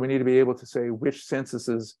 And so we need to be able to say which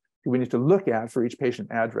censuses we need to look at for each patient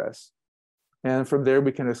address. And from there,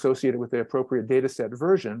 we can associate it with the appropriate data set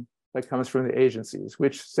version that comes from the agencies.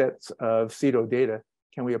 Which sets of SEDoH data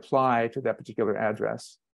can we apply to that particular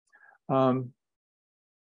address?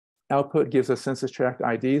 Output gives us census tract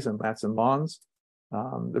IDs and lats and longs.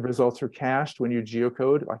 The results are cached when you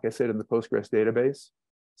geocode, like I said, in the Postgres database.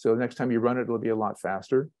 So next time you run it, it'll be a lot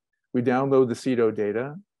faster. We download the SEDoH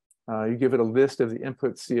data. You give it a list of the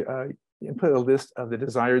input a list of the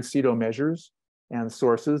desired SEDoH measures and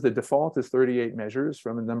sources. The default is 38 measures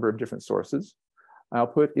from a number of different sources.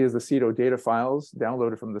 Output is the SEDoH data files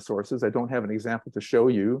downloaded from the sources. I don't have an example to show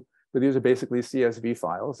you, but these are basically CSV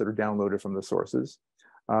files that are downloaded from the sources.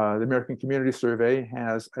 The American Community Survey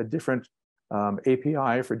has a different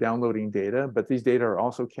API for downloading data, but these data are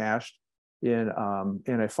also cached in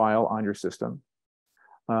a file on your system.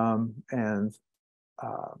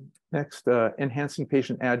 Next, enhancing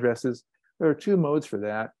patient addresses. There are two modes for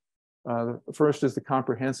that. The first is the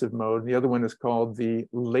comprehensive mode. The other one is called the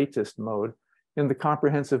latest mode. In the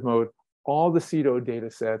comprehensive mode, all the SEDoH data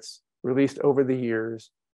sets released over the years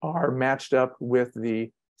are matched up with the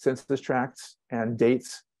census tracts and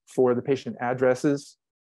dates for the patient addresses.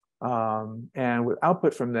 And with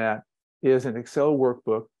output from that is an Excel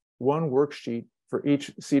workbook, one worksheet for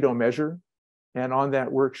each SEDoH measure. And on that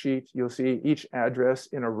worksheet, you'll see each address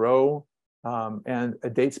in a row, and a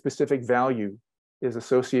date-specific value is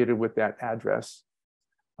associated with that address.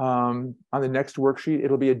 On the next worksheet,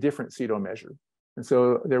 it'll be a different SEDoH measure. And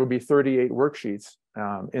so there will be 38 worksheets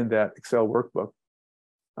in that Excel workbook.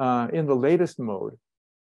 In the latest mode,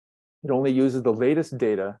 it only uses the latest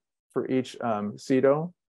data for each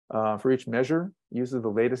SEDoH, for each measure, uses the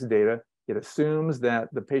latest data. It assumes that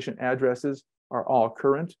the patient addresses are all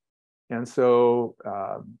current. And so,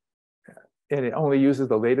 and it only uses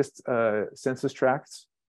the latest census tracts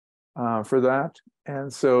for that.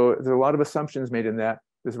 And so there's a lot of assumptions made in that.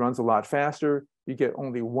 This runs a lot faster. You get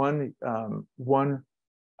only one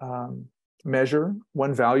measure,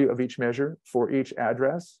 one value of each measure for each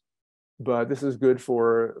address. But this is good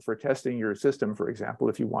for testing your system, for example,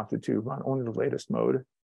 if you wanted to run only the latest mode.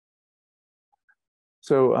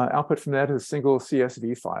 So output from that is a single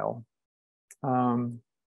CSV file.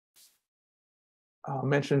 I'll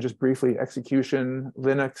mention just briefly execution,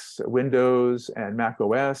 Linux, Windows, and Mac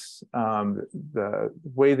OS. The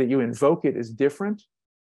way that you invoke it is different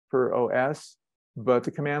per OS, but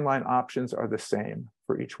the command line options are the same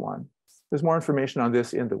for each one. There's more information on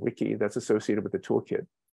this in the wiki that's associated with the toolkit.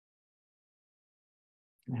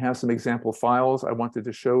 I have some example files I wanted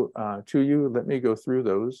to show to you. Let me go through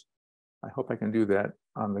those. I hope I can do that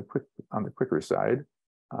on the quicker side.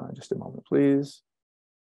 Just a moment, please.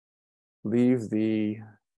 Leave the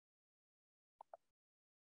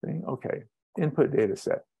thing. Okay, input data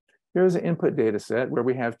set. Here's an input data set where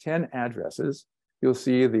we have 10 addresses. You'll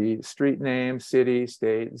see the street name, city,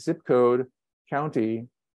 state, zip code, county,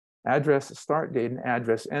 address start date, and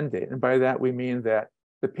address end date. And by that, we mean that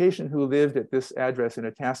the patient who lived at this address in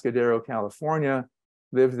Atascadero, California,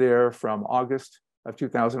 lived there from August of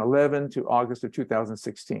 2011 to August of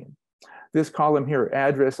 2016. This column here,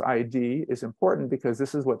 address ID, is important because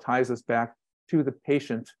this is what ties us back to the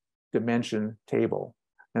patient dimension table.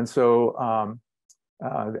 And so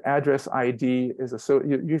the address ID is,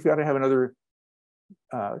 you've got to have another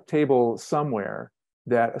table somewhere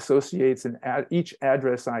that associates each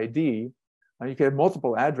address ID. You can have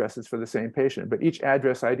multiple addresses for the same patient, but each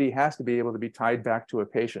address ID has to be able to be tied back to a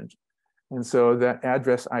patient. And so that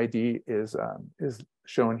address ID is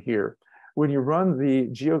shown here. When you run the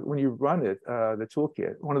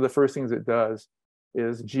toolkit, one of the first things it does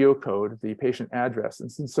is geocode the patient address.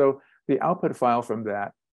 And so the output file from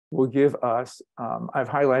that will give us, I've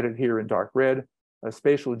highlighted here in dark red, a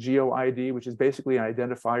spatial geo ID, which is basically an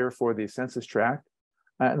identifier for the census tract,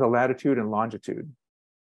 and the latitude and longitude.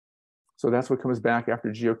 So that's what comes back after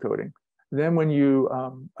geocoding. Then when you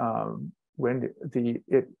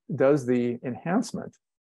it does the enhancement,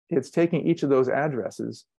 it's taking each of those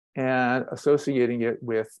addresses and associating it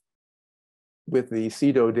with the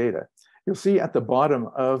SEDoH data. You'll see at the bottom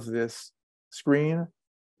of this screen,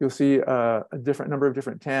 you'll see a number of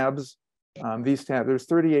different tabs. These tabs, there's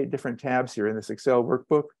 38 different tabs here in this Excel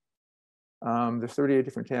workbook. There's 38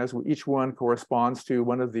 different tabs. Each one corresponds to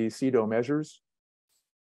one of the SEDoH measures.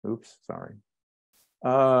 Oops, sorry.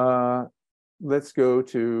 Let's go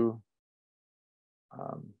to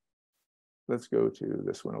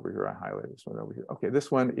this one over here. I highlighted this one over here. Okay,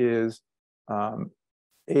 this one is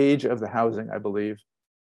age of the housing, I believe.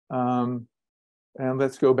 And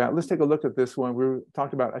let's go back. Let's take a look at this one. We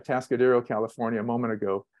talked about Atascadero, California a moment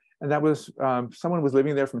ago. And that was, someone was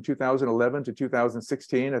living there from 2011 to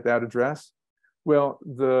 2016 at that address. Well,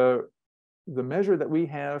 the measure that we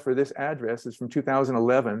have for this address is from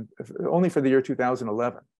 2011, only for the year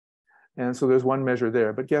 2011. And so there's one measure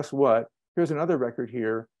there. But guess what? Here's another record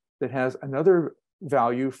here that has another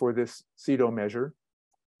value for this SEDoH measure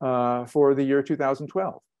for the year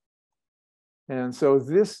 2012. And so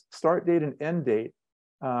this start date and end date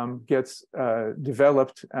gets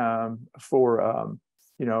developed for,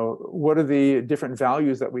 you know, what are the different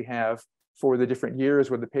values that we have for the different years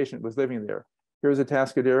where the patient was living there. Here's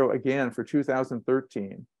Atascadero again for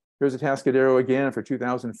 2013. Here's Atascadero again for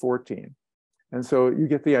 2014. And so you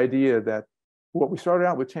get the idea that what we started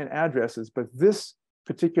out with 10 addresses, but this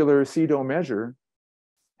particular SEDoH measure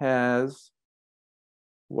has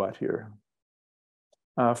what here?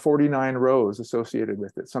 49 rows associated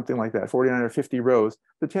with it, something like that, 49 or 50 rows.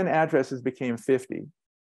 The 10 addresses became 50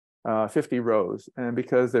 rows. And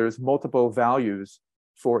because there's multiple values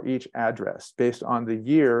for each address based on the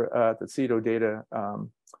year that SEDoH data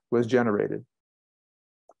was generated.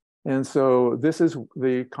 And so this is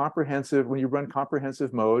the comprehensive, when you run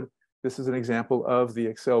comprehensive mode, this is an example of the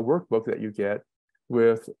Excel workbook that you get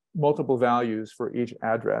with multiple values for each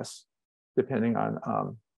address, depending on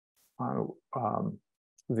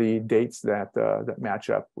the dates that, that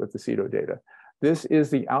match up with the SEDoH data. This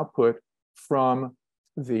is the output from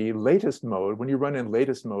the latest mode. When you run in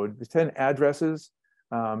latest mode, the 10 addresses,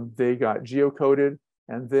 they got geocoded,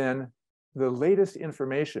 and then the latest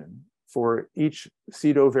information for each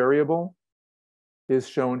SEDoH variable is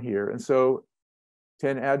shown here. And so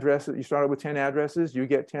 10 addresses, you started with 10 addresses, you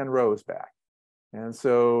get 10 rows back. And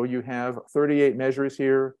so you have 38 measures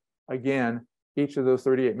here. Again, each of those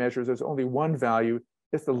 38 measures, there's only one value.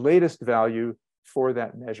 It's the latest value for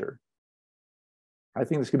that measure. I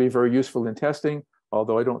think this could be very useful in testing,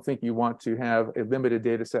 although I don't think you want to have a limited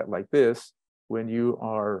data set like this when you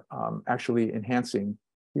are actually enhancing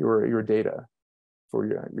your data for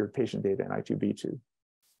your patient data in I2B2.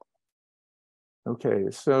 Okay,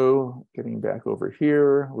 so getting back over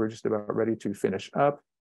here, we're just about ready to finish up.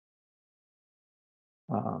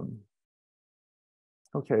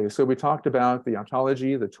 Okay, so we talked about the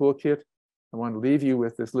ontology, the toolkit. I want to leave you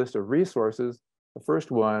with this list of resources. The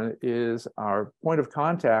first one is our point of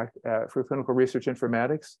contact for clinical research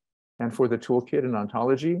informatics and for the toolkit and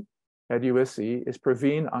ontology at USC is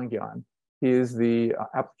Praveen Angyan. He is the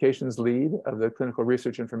applications lead of the clinical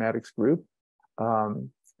research informatics group.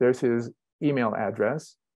 There's his email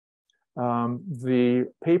address.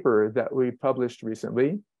 The paper that we published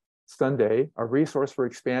recently, Sunday, a resource for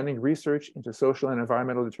expanding research into social and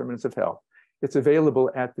environmental determinants of health. It's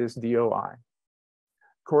available at this DOI.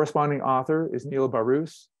 Corresponding author is Neil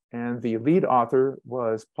Barus, and the lead author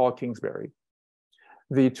was Paul Kingsbury.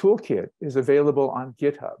 The toolkit is available on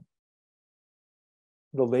GitHub.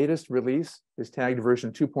 The latest release is tagged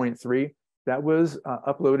version 2.3. That was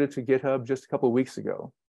uploaded to GitHub just a couple of weeks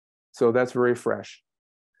ago. So that's very fresh.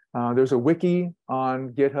 There's a wiki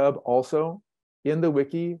on GitHub also. In the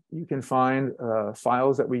wiki, you can find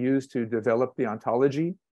files that we use to develop the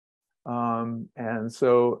ontology. And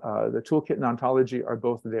so the toolkit and ontology are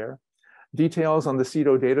both there. Details on the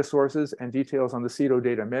SEDoH data sources and details on the SEDoH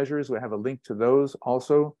data measures, we have a link to those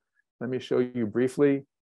also. Let me show you briefly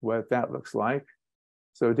what that looks like.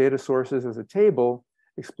 So data sources is a table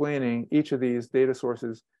explaining each of these data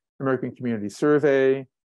sources: American Community Survey,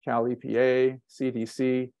 Cal EPA,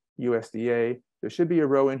 CDC, USDA. There should be a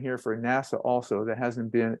row in here for NASA also that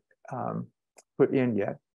hasn't been put in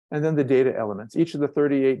yet. And then the data elements. Each of the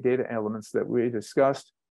 38 data elements that we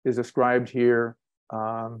discussed is described here.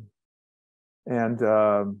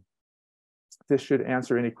 This should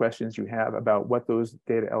answer any questions you have about what those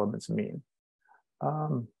data elements mean.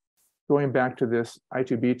 Going back to this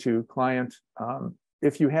I2B2 client,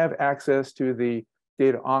 if you have access to the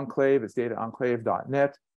data enclave, it's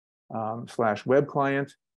dataenclave.net/web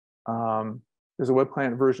client. There's a web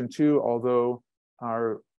client version 2, although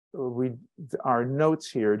our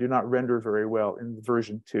notes here do not render very well in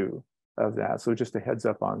version 2 of that. So just a heads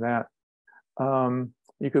up on that.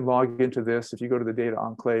 You could log into this if you go to the data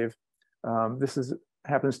enclave. This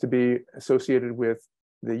happens to be associated with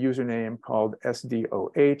the username called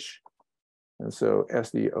SEDoH. And so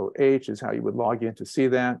SEDoH is how you would log in to see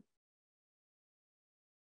that,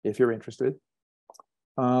 if you're interested.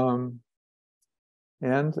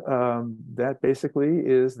 That basically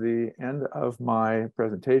is the end of my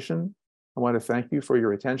presentation. I want to thank you for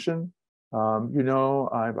your attention. You know,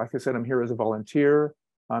 like I said, I'm here as a volunteer.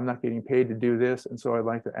 I'm not getting paid to do this. And so I'd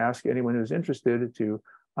like to ask anyone who's interested to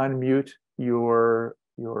unmute your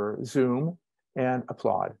Zoom and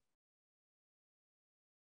applaud.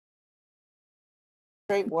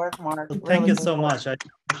 Great work, Mark. Thank you so much. I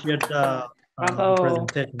appreciate the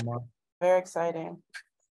presentation, Mark. Very exciting.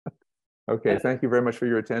 Okay, thank you very much for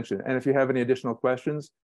your attention. And if you have any additional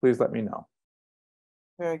questions, please let me know.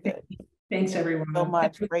 Very good. Thanks, everyone. So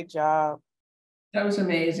much. Great job. That was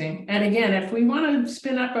amazing. And again, if we want to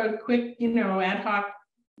spin up a quick, ad hoc,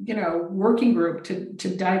 working group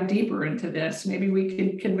to dive deeper into this, maybe we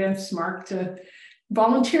could convince Mark to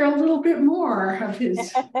volunteer a little bit more of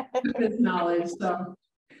his, his knowledge.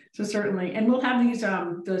 So certainly, and we'll have these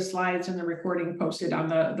the slides and the recording posted on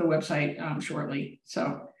the website shortly.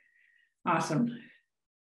 So awesome.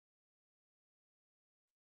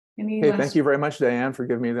 Okay, thank you very much, Diane, for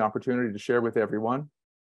giving me the opportunity to share with everyone.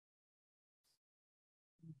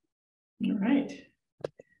 All right.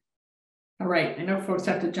 All right. I know folks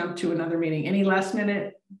have to jump to another meeting. Any last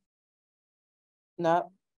minute?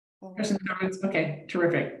 No. Questions, comments? Okay,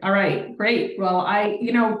 terrific. All right, great. Well,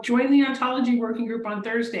 join the Ontology working group on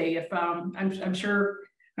Thursday. If I'm sure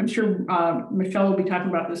Michelle will be talking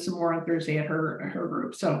about this some more on Thursday at her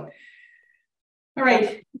group. So, all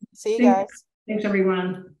right. See you guys. Thanks,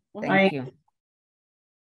 everyone. Thank you.